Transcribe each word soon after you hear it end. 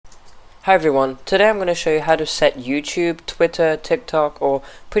Hi everyone, today I'm going to show you how to set YouTube, Twitter, TikTok, or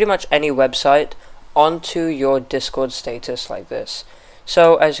pretty much any website onto your Discord status like this.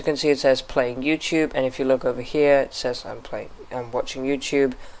 So as you can see, it says playing YouTube, and if you look over here it says I'm watching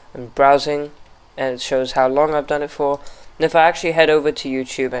YouTube, I'm browsing, and it shows how long I've done it for. And if I actually head over to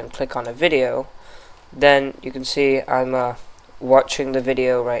YouTube and click on a video, then you can see I'm watching the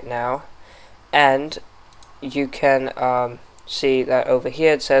video right now, and you can see that over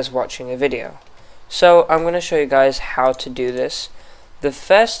here it says watching a video. So I'm going to show you guys how to do this. The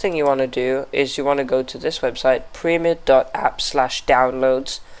first thing you want to do is you want to go to this website,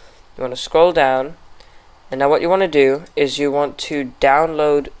 premid.app/downloads. You want to scroll down, and now what you want to do is you want to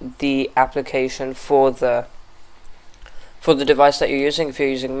download the application for the device that you're using, if you're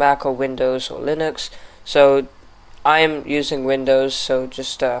using Mac or Windows or Linux. So I'm using Windows, so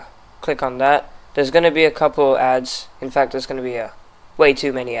just click on that. There's going to be a couple ads. In fact, there's going to be way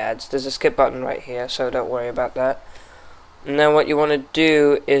too many ads. There's a skip button right here, so don't worry about that. And then what you want to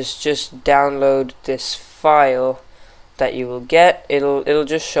do is just download this file that you will get. It'll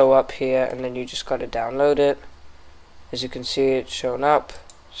just show up here, and then you just got to download it. As you can see, it's shown up.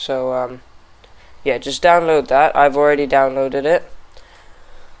 So yeah, just download that. I've already downloaded it.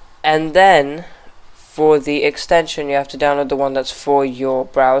 And then for the extension, you have to download the one that's for your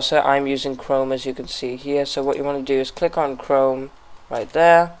browser. I'm using Chrome, as you can see here. So what you want to do is click on Chrome right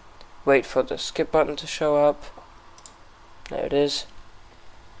there, wait for the skip button to show up. There it is.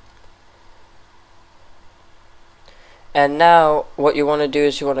 And now what you want to do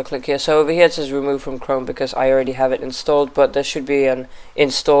is you want to click here. So over here it says remove from Chrome because I already have it installed, but there should be an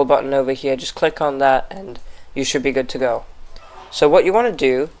install button over here. Just click on that and you should be good to go. So what you want to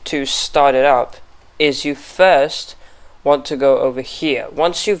do to start it up is you first want to go over here.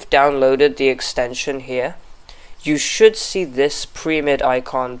 Once you've downloaded the extension here, you should see this Premid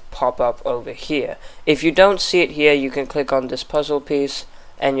icon pop up over here. If you don't see it here, you can click on this puzzle piece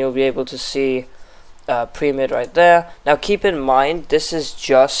and you'll be able to see Premid right there. Now keep in mind, this is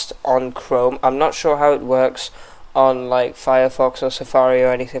just on Chrome. I'm not sure how it works on like Firefox or Safari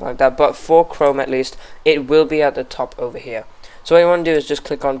or anything like that, but for Chrome at least, it will be at the top over here. So what you want to do is just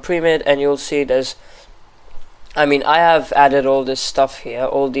click on Premid, and you'll see there's, I have added all this stuff here,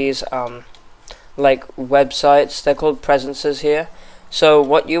 all these like websites. They're called presences here. So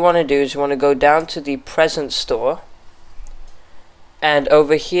what you want to do is you want to go down to the present store, and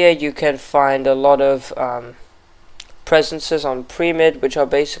over here you can find a lot of presences on Premid, which are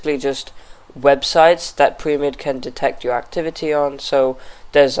basically just websites that Premid can detect your activity on. So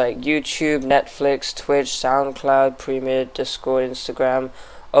there's like YouTube, Netflix, Twitch, SoundCloud, Premid, Discord, Instagram,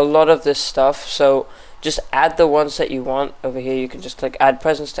 a lot of this stuff. So just add the ones that you want. Over here you can just click add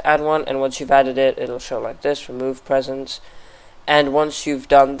presence to add one, and once you've added it, it'll show like this, remove presence. And once you've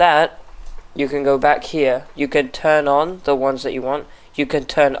done that, you can go back here. You can turn on the ones that you want, you can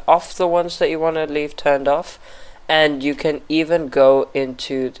turn off the ones that you want to leave turned off, and you can even go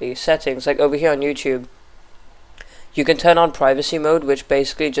into the settings. Like over here on YouTube, you can turn on privacy mode, which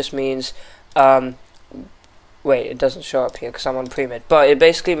basically just means wait, it doesn't show up here because I'm on Premid, but it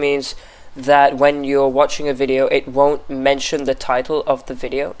basically means that when you're watching a video, it won't mention the title of the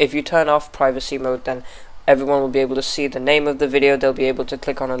video. If you turn off privacy mode, then everyone will be able to see the name of the video. They'll be able to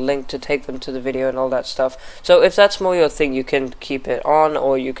click on a link to take them to the video and all that stuff. So if that's more your thing, you can keep it on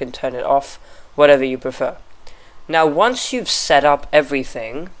or you can turn it off, whatever you prefer. Now once you've set up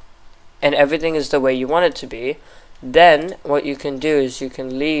everything and everything is the way you want it to be, then what you can do is you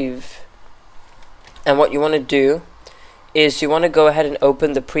can leave, and what you want to do is you want to go ahead and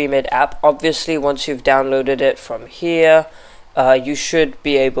open the Premid app. Obviously once you've downloaded it from here, you should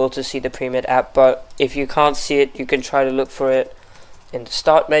be able to see the Premid app, but if you can't see it, you can try to look for it in the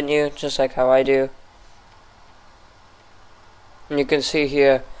start menu, just like how I do. And you can see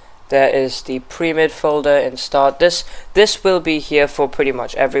here there is the Premid folder in start. This will be here for pretty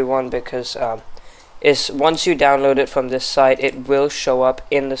much everyone because once you download it from this site, it will show up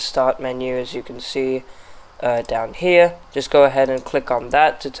in the start menu, as you can see down here. Just go ahead and click on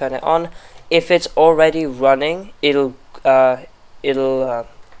that to turn it on. If it's already running, it'll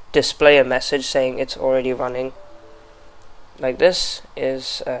display a message saying it's already running. Like this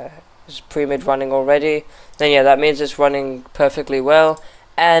is Premid running already. Then yeah, that means it's running perfectly well.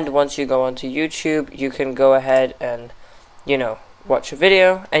 And once you go onto YouTube, you can go ahead and watch a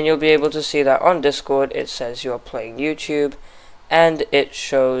video, and you'll be able to see that on Discord it says you're playing YouTube and it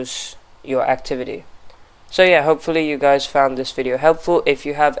shows your activity. So yeah, hopefully you guys found this video helpful. If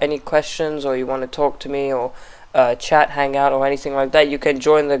you have any questions or you want to talk to me or chat, hang out, or anything like that, you can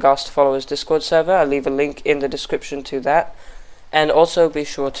join the Ghost Followers Discord server. I'll leave a link in the description to that. And also be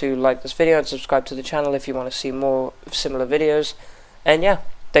sure to like this video and subscribe to the channel if you want to see more similar videos. And yeah,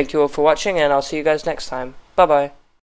 thank you all for watching, and I'll see you guys next time. Bye bye.